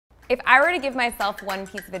If I were to give myself one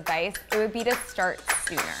piece of advice, it would be to start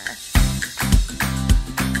sooner.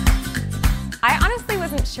 I honestly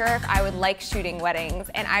wasn't sure if I would like shooting weddings,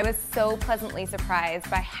 and I was so pleasantly surprised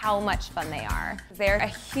by how much fun they are. They're a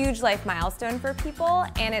huge life milestone for people,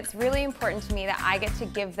 and it's really important to me that I get to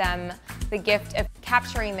give them the gift of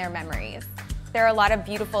capturing their memories. There are a lot of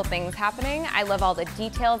beautiful things happening. I love all the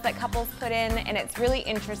details that couples put in, and it's really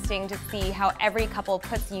interesting to see how every couple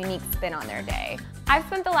puts a unique spin on their day. I've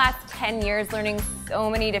spent the last 10 years learning so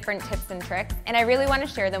many different tips and tricks, and I really want to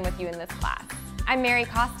share them with you in this class. I'm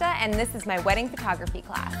Costa, and this is my wedding photography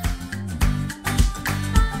class.